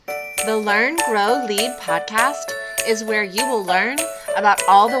The Learn, Grow, Lead podcast is where you will learn about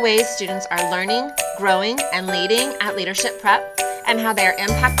all the ways students are learning, growing, and leading at Leadership Prep and how they are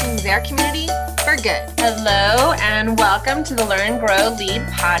impacting their community for good. Hello, and welcome to the Learn, Grow, Lead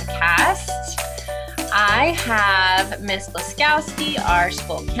podcast. I have Miss Laskowski, our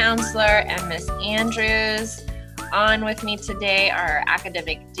school counselor, and Miss Andrews on with me today, our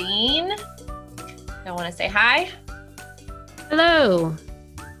academic dean. I want to say hi. Hello.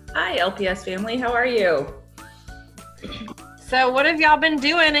 Hi, LPS family. How are you? So what have y'all been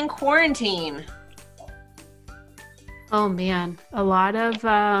doing in quarantine? Oh man, a lot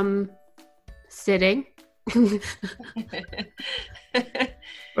of sitting,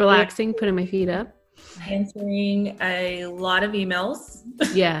 relaxing, putting my feet up. Answering a lot of emails.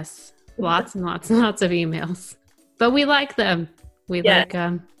 Yes, lots and lots and lots of emails. But we like them. We like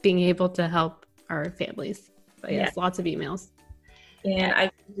being able to help our families. But yes, lots of emails. And I've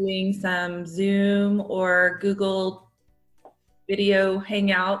been doing some Zoom or Google video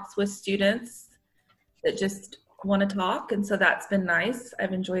hangouts with students that just want to talk. And so that's been nice.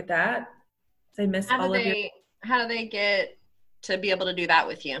 I've enjoyed that. I miss all of you. How do they get to be able to do that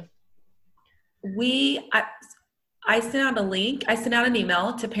with you? I sent out a link. I sent out an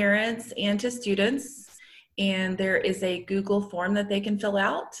email to parents and to students. And there is a Google form that they can fill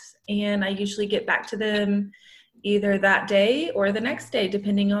out. And I usually get back to them either that day or the next day,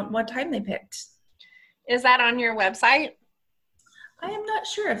 depending on what time they picked. Is that on your website? I am not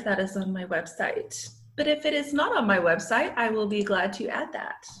sure if that is on my website, but if it is not on my website, I will be glad to add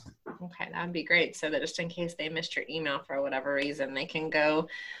that. Okay, that would be great. So that just in case they missed your email for whatever reason, they can go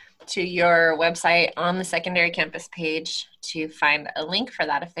to your website on the secondary campus page to find a link for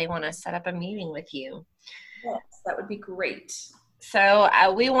that if they want to set up a meeting with you. Yes, that would be great. So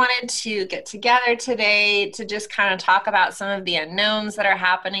we wanted to get together today to just kind of talk about some of the unknowns that are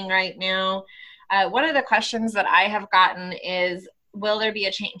happening right now. One of the questions that I have gotten is, will there be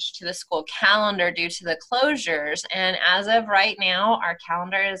a change to the school calendar due to the closures? And as of right now, our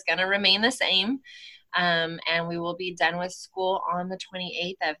calendar is going to remain the same. And we will be done with school on the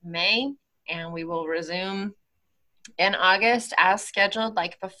 28th of May. And we will resume in August as scheduled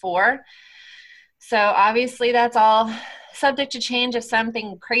like before. So obviously that's all subject to change if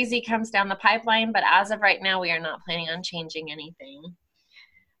something crazy comes down the pipeline, but as of right now, we are not planning on changing anything.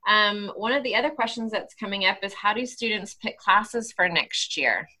 One of the other questions that's coming up is, how do students pick classes for next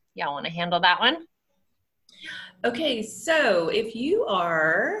year? Y'all want to handle that one? Okay, so if you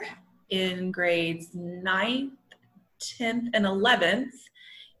are in grades 9th, 10th, and 11th,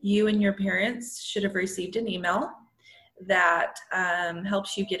 you and your parents should have received an email that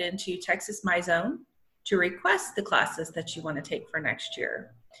helps you get into Texas MyZone to request the classes that you want to take for next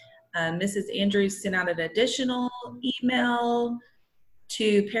year. Mrs. Andrews sent out an additional email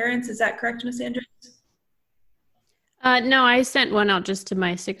to parents. Is that correct, Ms. Andrews? No, I sent one out just to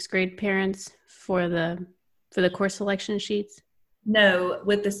my 6th grade parents for the course selection sheets. No,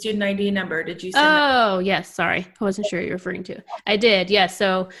 with the student ID number. Did you send that? Oh, yes. Sorry. I wasn't sure what you're referring to. I did. Yes.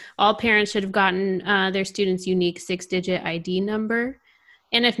 So all parents should have gotten their student's unique 6-digit ID number.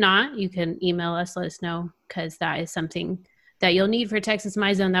 And if not, you can email us, let us know, because that is something that you'll need for Texas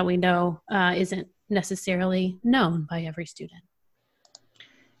MyZone that we know isn't necessarily known by every student.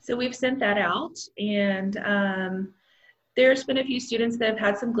 So we've sent that out, and there's been a few students that have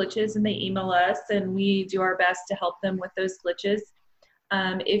had some glitches, and they email us, and we do our best to help them with those glitches.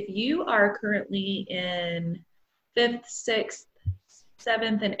 If you are currently in 5th, 6th,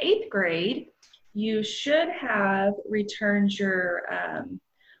 7th, and 8th grade, you should have returned your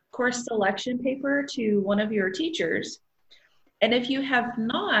course selection paper to one of your teachers. And if you have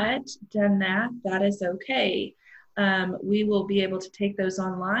not done that, that is okay. We will be able to take those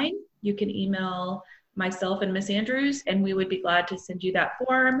online. You can email myself and Miss Andrews, and we would be glad to send you that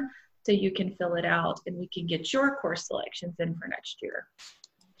form so you can fill it out and we can get your course selections in for next year.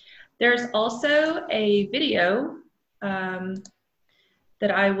 There's also a video that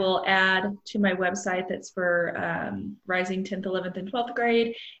I will add to my website that's for rising 10th, 11th, and 12th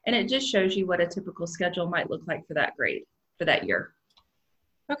grade, and it just shows you what a typical schedule might look like for that grade, for that year.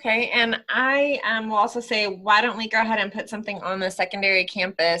 Okay, and I will also say, why don't we go ahead and put something on the secondary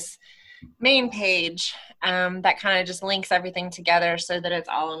campus main page that kind of just links everything together so that it's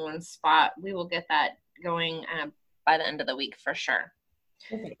all in one spot. We will get that going by the end of the week for sure.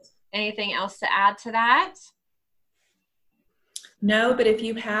 Perfect. Anything else to add to that? No, but if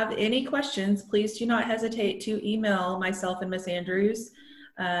you have any questions, please do not hesitate to email myself and Miss Andrews.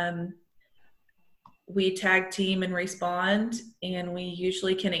 We tag team and respond, and we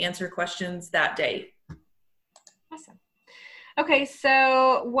usually can answer questions that day. Awesome. Okay,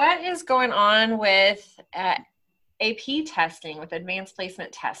 so what is going on with AP testing, with advanced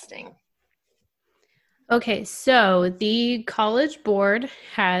placement testing? Okay, so the College Board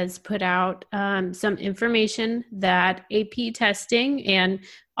has put out some information that AP testing, and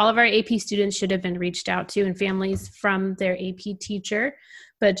all of our AP students should have been reached out to, and families from their AP teacher.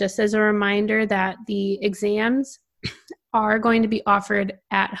 But just as a reminder that the exams are going to be offered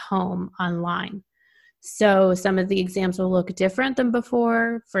at home online. So some of the exams will look different than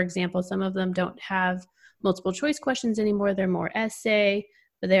before. For example, some of them don't have multiple choice questions anymore. They're more essay,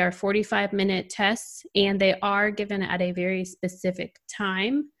 but they are 45-minute tests, and they are given at a very specific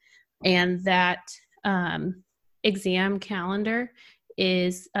time. And that exam calendar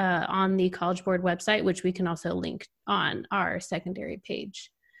is on the College Board website, which we can also link on our secondary page.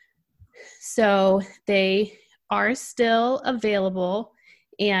 So they are still available.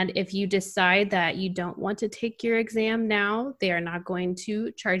 And if you decide that you don't want to take your exam now, they are not going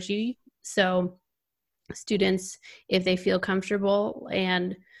to charge you. So students, if they feel comfortable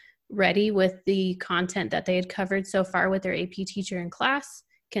and ready with the content that they had covered so far with their AP teacher in class,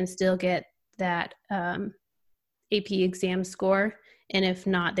 can still get that AP exam score. And if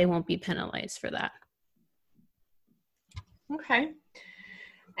not, they won't be penalized for that. Okay.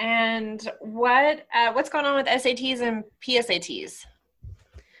 And what's going on with SATs and PSATs?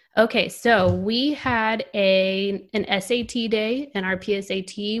 Okay, so we had an SAT day and our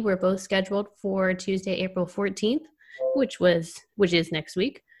PSAT were both scheduled for Tuesday, April 14th, which is next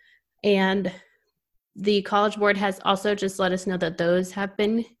week. And the College Board has also just let us know that those have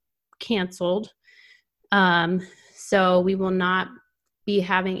been canceled. So we will not be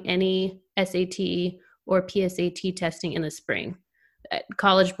having any SAT or PSAT testing in the spring.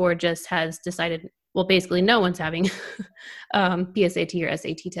 College Board just has decided, well, basically no one's having PSAT or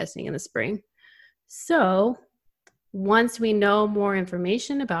SAT testing in the spring. So once we know more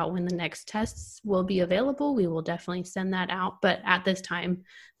information about when the next tests will be available, we will definitely send that out. But at this time,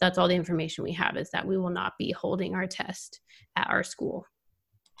 that's all the information we have, is that we will not be holding our test at our school.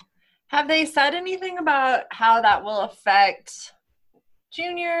 Have they said anything about how that will affect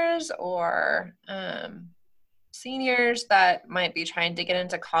juniors or seniors that might be trying to get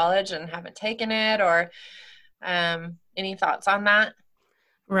into college and haven't taken it, or any thoughts on that?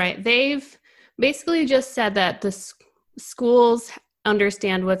 Right. They've basically just said that the schools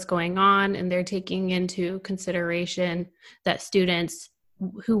understand what's going on, and they're taking into consideration that students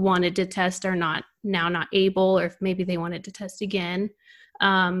who wanted to test are not able, or if maybe they wanted to test again.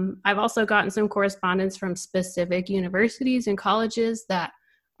 I've also gotten some correspondence from specific universities and colleges that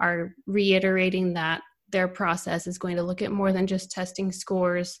are reiterating that their process is going to look at more than just testing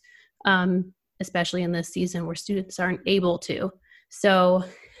scores, especially in this season where students aren't able to. So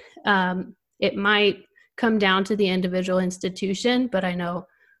it might come down to the individual institution, but I know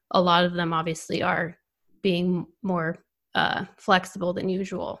a lot of them obviously are being more flexible than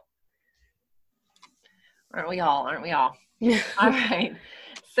usual. Aren't we all? All right.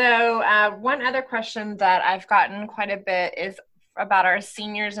 So one other question that I've gotten quite a bit is about our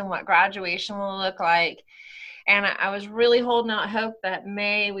seniors and what graduation will look like. And I was really holding out hope that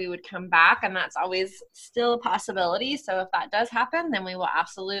May we would come back, and that's always still a possibility. So if that does happen, then we will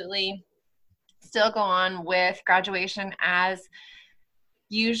absolutely still go on with graduation as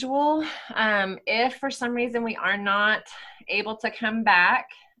usual. If for some reason we are not able to come back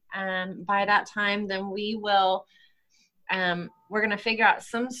by that time, then we will we're going to figure out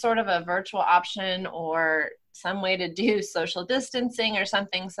some sort of a virtual option or some way to do social distancing or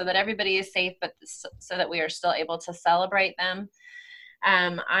something so that everybody is safe, but so that we are still able to celebrate them.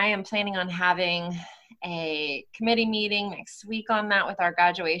 I am planning on having a committee meeting next week on that with our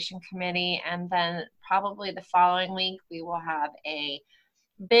graduation committee, and then probably the following week we will have a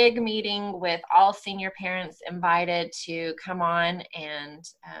big meeting with all senior parents invited to come on and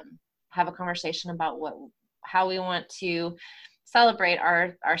have a conversation about how we want to celebrate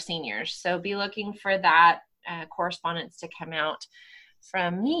our seniors. So be looking for that correspondence to come out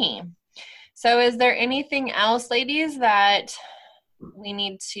from me. So is there anything else, ladies, that we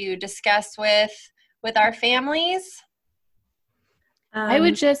need to discuss with our families? I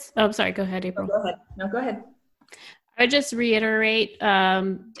would just, sorry, go ahead, April. Go ahead. No, go ahead. I would just reiterate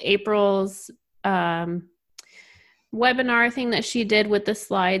April's webinar thing that she did with the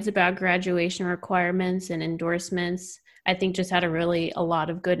slides about graduation requirements and endorsements. I think just had a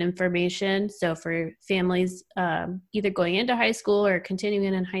lot of good information. So for families either going into high school or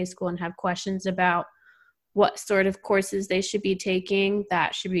continuing in high school and have questions about what sort of courses they should be taking,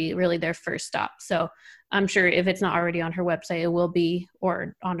 that should be really their first stop. So I'm sure if it's not already on her website, it will be,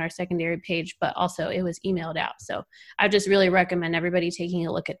 or on our secondary page, but also it was emailed out. So I just really recommend everybody taking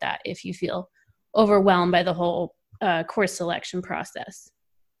a look at that if you feel overwhelmed by the whole course selection process.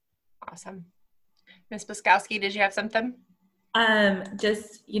 Awesome. Ms. Buskowski, did you have something?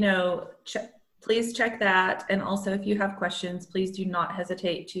 Just, please check that. And also if you have questions, please do not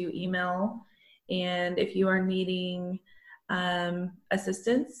hesitate to email. And if you are needing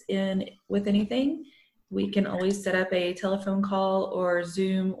assistance with anything, we can always set up a telephone call or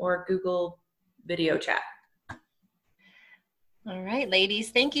Zoom or Google video chat. All right,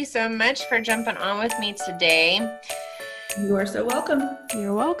 ladies, thank you so much for jumping on with me today. You are so welcome.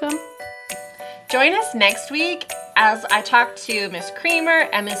 You're welcome. Join us next week as I talk to Ms. Creamer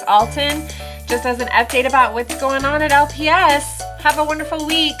and Ms. Alton, just as an update about what's going on at LPS. Have a wonderful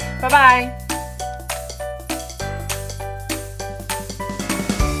week. Bye-bye.